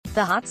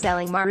The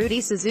hot-selling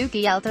Maruti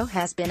Suzuki Alto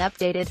has been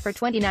updated for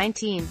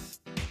 2019.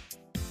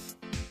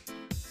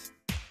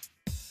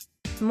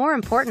 More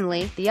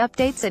importantly, the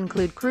updates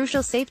include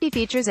crucial safety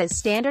features as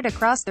standard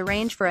across the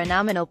range for a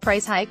nominal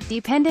price hike,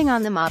 depending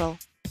on the model.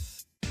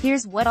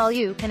 Here's what all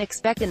you can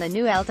expect in the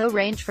new Alto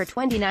range for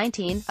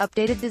 2019.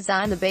 Updated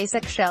design. The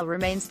basic shell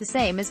remains the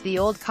same as the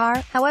old car,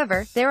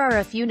 however, there are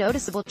a few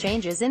noticeable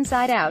changes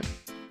inside out.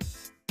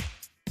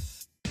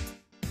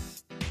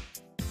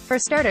 For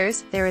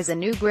starters, there is a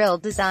new grille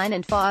design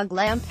and fog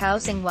lamp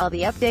housing, while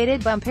the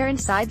updated bumper and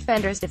side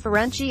fenders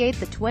differentiate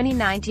the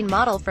 2019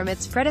 model from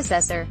its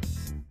predecessor.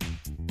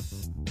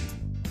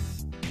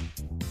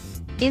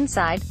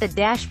 Inside, the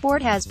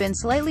dashboard has been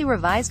slightly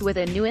revised with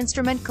a new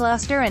instrument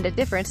cluster and a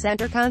different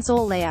center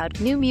console layout.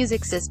 New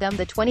music system.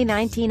 The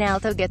 2019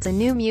 Alto gets a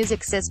new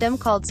music system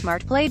called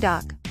Smart Play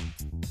Dock.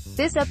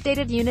 This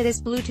updated unit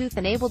is Bluetooth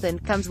enabled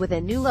and comes with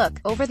a new look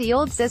over the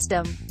old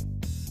system.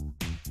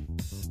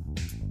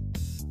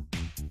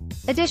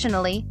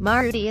 Additionally,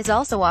 Maruti is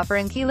also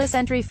offering keyless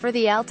entry for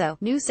the Alto.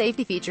 New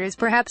safety features.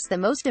 Perhaps the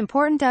most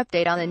important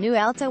update on the new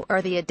Alto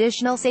are the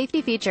additional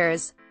safety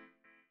features.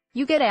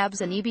 You get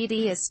ABS and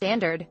EBD as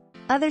standard.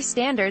 Other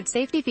standard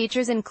safety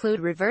features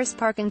include reverse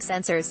parking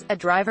sensors, a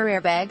driver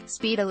airbag,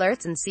 speed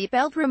alerts and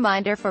seatbelt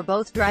reminder for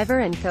both driver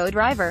and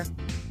co-driver.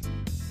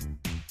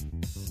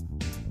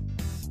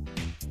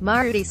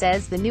 Maruti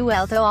says the new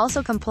Alto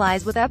also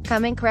complies with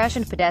upcoming crash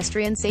and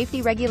pedestrian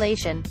safety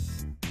regulation.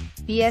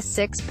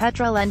 BS6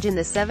 petrol engine.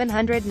 The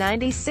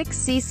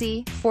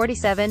 796cc,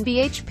 47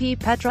 bhp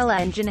petrol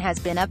engine has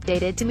been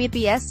updated to meet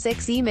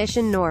BS6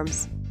 emission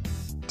norms.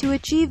 To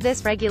achieve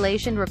this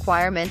regulation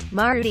requirement,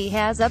 Maruti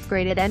has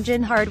upgraded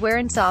engine hardware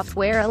and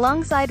software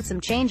alongside some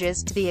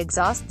changes to the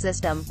exhaust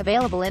system,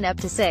 available in up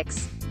to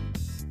 6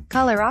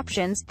 color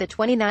options. The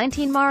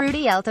 2019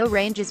 Maruti Alto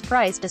range is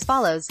priced as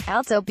follows: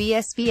 Alto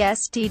BS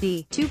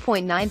VSTD,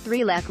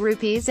 2.93 lakh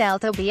rupees;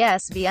 Alto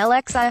BS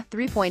VLXI,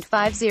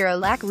 3.50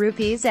 lakh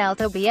rupees;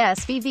 Alto BS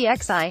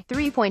VVXI,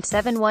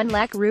 3.71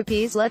 lakh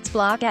rupees. Let's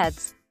block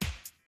ads.